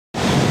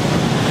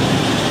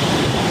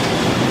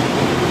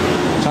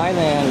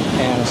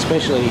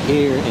especially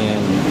here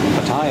in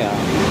Pattaya,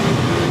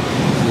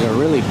 is a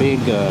really big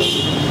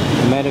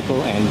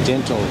medical and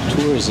dental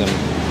tourism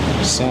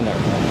center.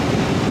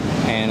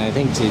 And I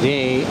think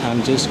today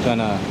I'm just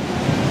gonna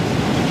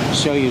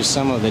show you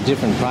some of the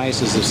different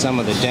prices of some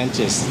of the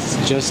dentists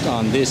just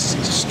on this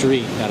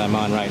street that I'm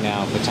on right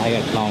now,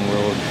 Pattaya Klong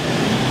Road.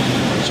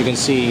 As you can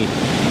see,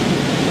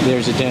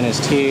 there's a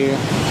dentist here,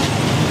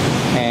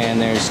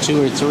 and there's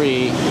 2 or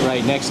 3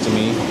 right next to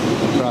me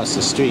across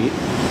the street.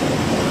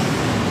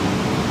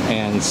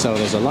 And so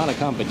there's a lot of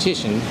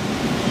competition.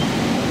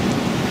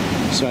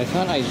 So I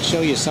thought I'd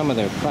show you some of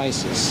their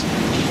prices.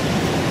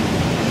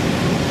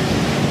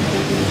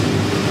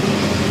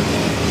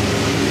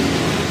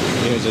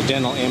 Here's a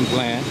dental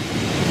implant,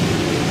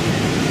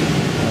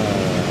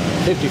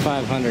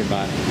 5,500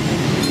 baht.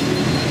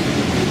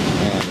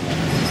 And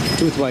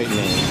tooth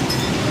whitening,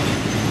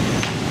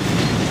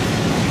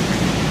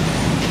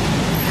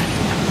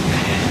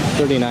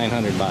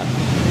 3,900 baht.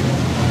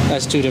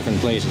 That's 2 different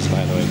places,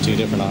 by the way, 2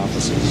 different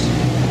offices.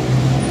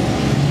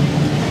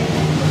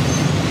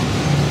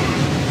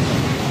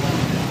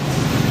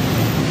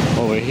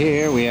 Over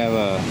here we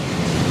have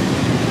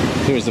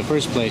here's the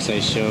first place I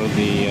showed,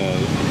 the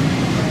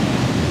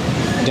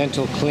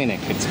dental clinic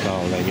it's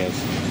called, I guess.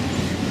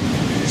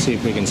 Let's see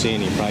if we can see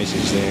any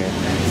prices there.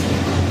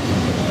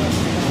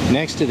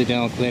 Next to the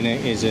dental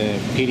clinic is a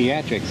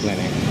pediatric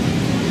clinic.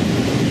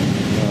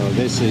 So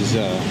this is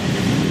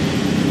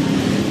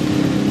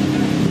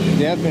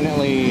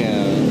definitely a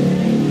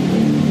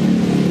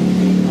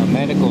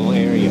medical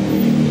area.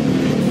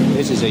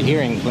 This is a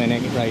hearing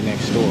clinic right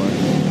next door.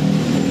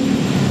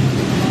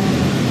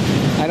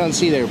 I don't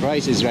see their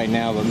prices right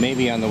now, but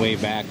maybe on the way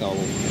back I'll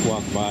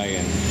walk by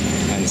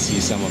and see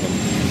some of them.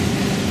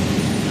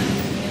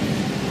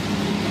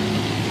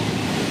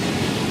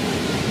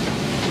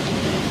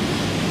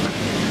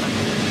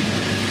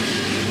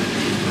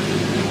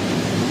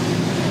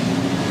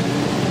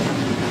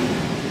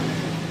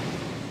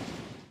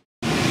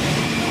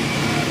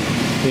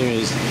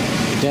 Here's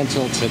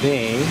Dental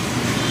Today,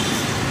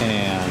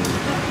 and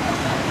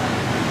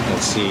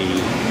let's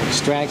see,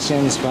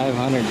 extractions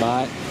 500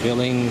 baht,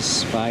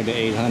 fillings 5 to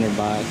 800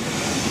 baht,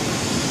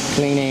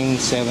 cleaning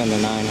 7 to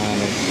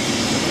 900,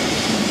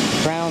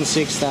 crown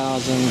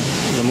 6,000,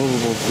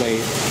 removable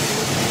plate,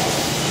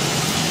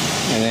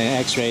 and then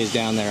x-rays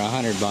down there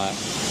 100 baht.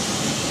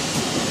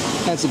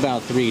 That's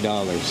about $3.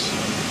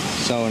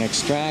 So an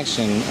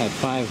extraction at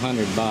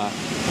 500 baht,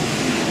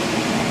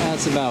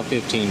 that's about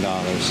 $15.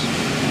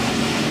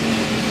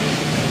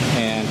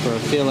 And for a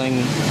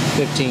filling,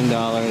 $15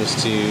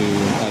 to,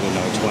 I don't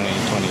know, 20,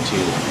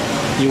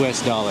 22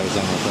 US dollars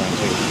I'm referring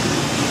to.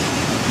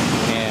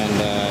 And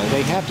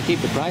they have to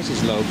keep the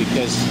prices low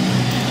because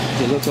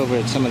if you look over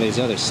at some of these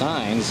other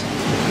signs,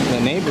 the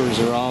neighbors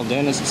are all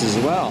dentists as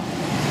well.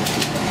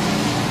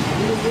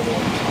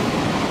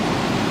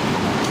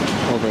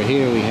 Over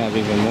here we have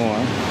even more.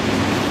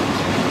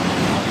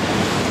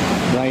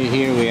 Right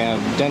here we have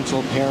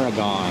Dental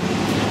Paragon.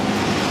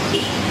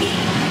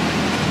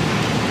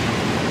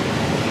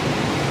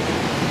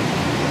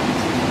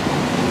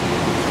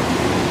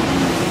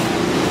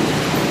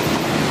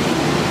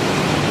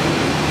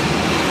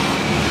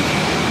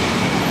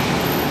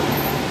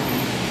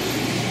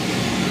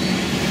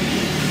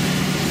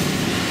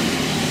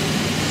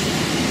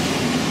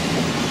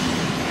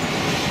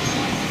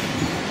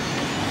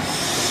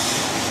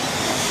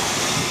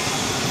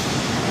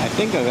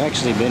 I think I've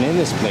actually been in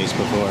this place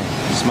before.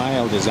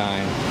 Smile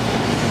Design.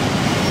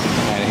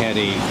 I had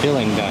a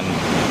filling done.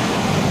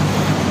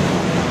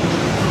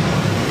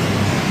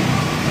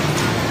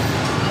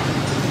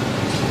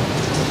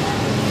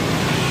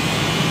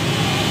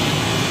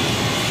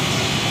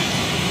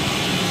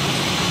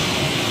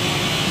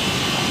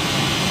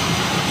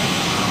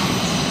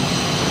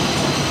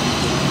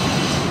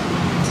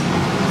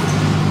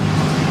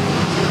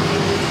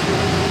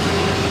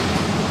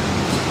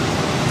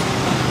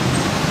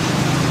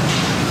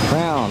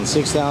 Crown,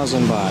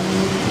 6,000 baht.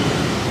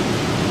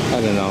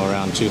 I don't know,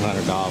 around $200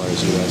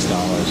 US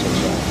dollars or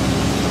so.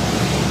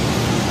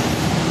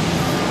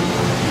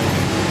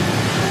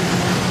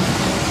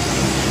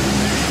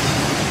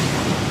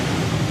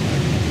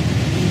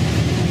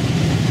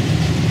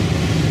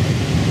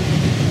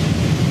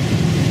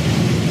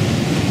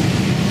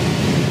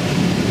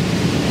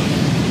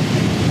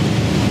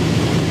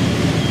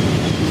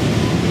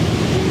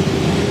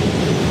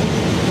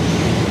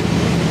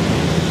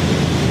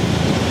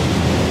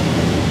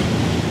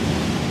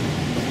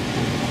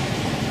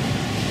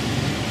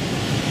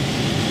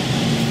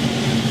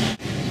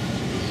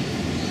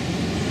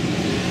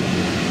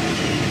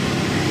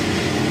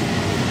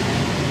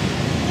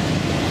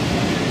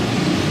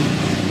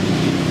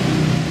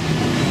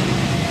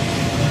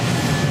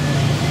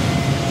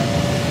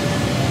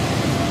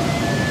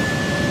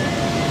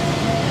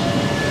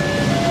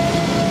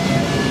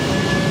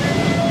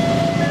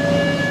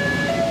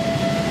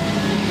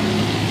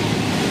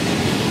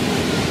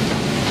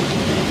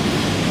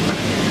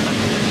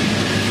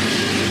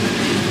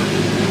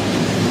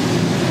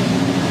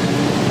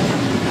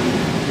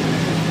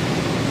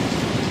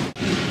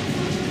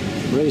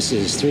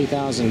 Braces,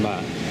 3,000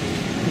 baht.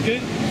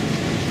 Okay.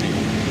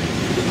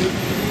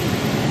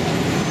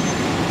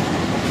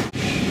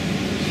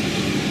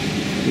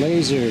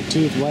 Laser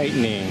teeth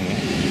whitening.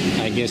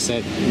 I guess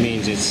that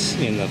means it's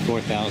in the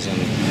 4,000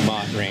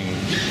 baht range.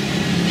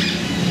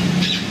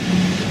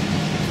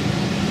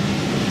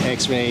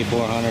 X-ray,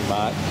 400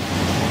 baht.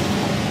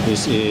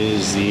 This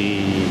is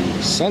the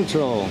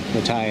Central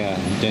Pattaya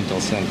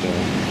Dental Center.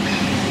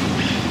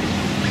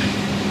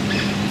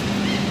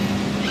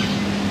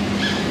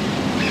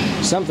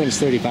 Something's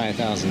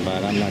 35,000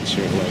 baht, I'm not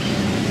sure what.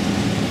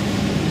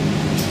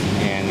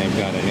 And they've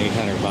got an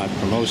 800 baht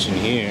promotion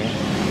here.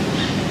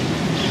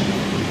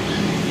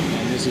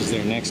 And this is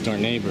their next door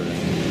neighbor,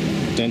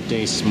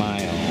 Dente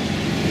Smile.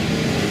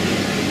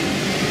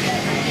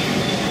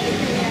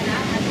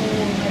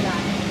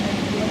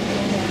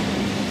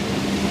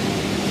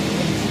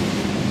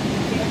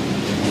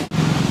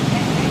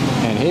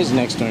 And his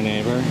next door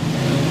neighbor,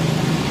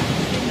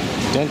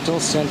 Dental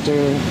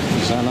Center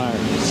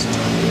Zanarist.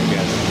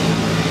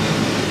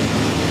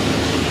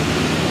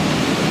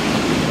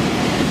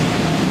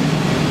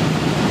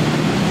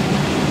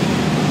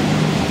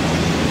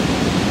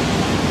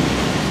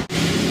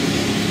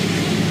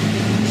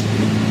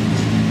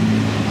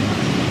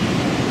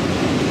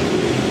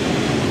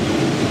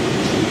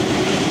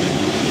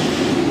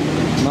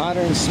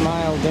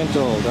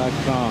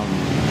 ModernSmileDental.com.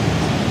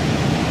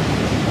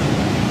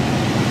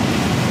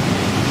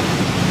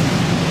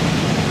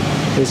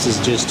 This is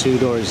just 2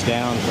 doors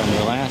down from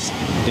the last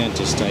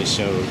dentist I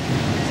showed.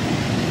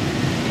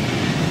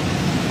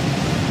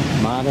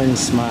 Modern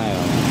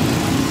Smile.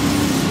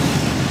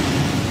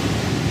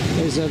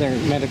 There's other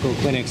medical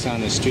clinics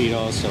on the street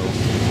also.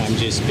 I'm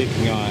just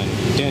picking on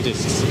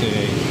dentists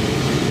today.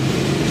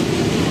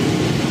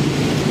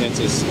 That's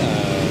a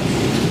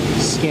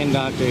skin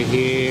doctor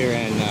here,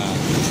 and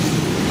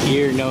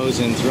ear, nose,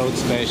 and throat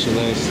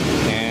specialist,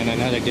 and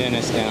another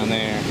dentist down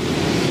there.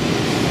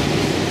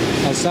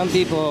 Now, some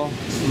people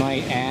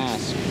might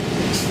ask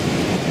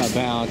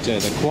about the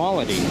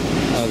quality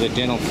of the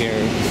dental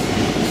care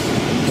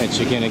that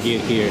you're going to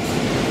get here.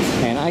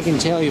 And I can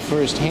tell you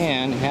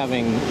firsthand,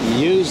 having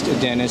used a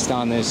dentist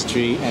on this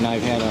street, and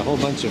I've had a whole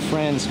bunch of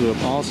friends who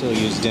have also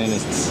used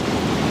dentists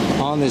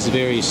on this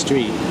very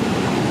street,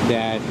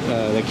 that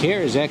the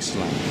care is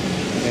excellent.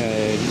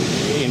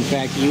 In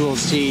fact, you will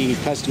see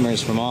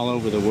customers from all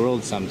over the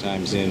world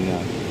sometimes in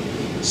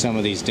some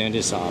of these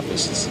dentist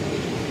offices.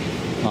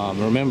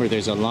 Remember,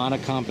 there's a lot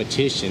of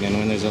competition, and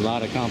when there's a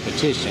lot of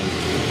competition,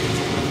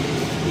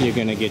 you're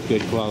going to get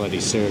good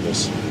quality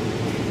service.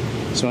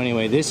 So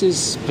anyway, this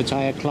is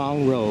Pattaya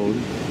Klang Road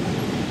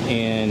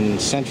in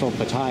central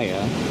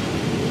Pattaya,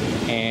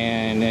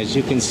 and as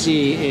you can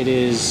see, it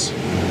is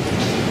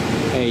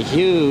a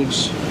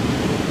huge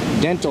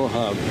dental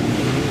hub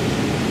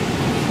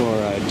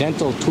for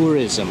dental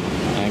tourism,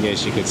 I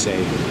guess you could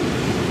say,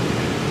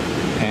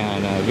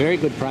 and very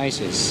good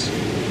prices.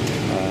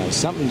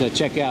 Something to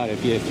check out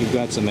if you've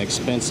got some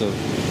expensive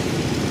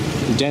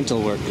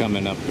dental work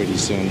coming up pretty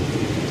soon.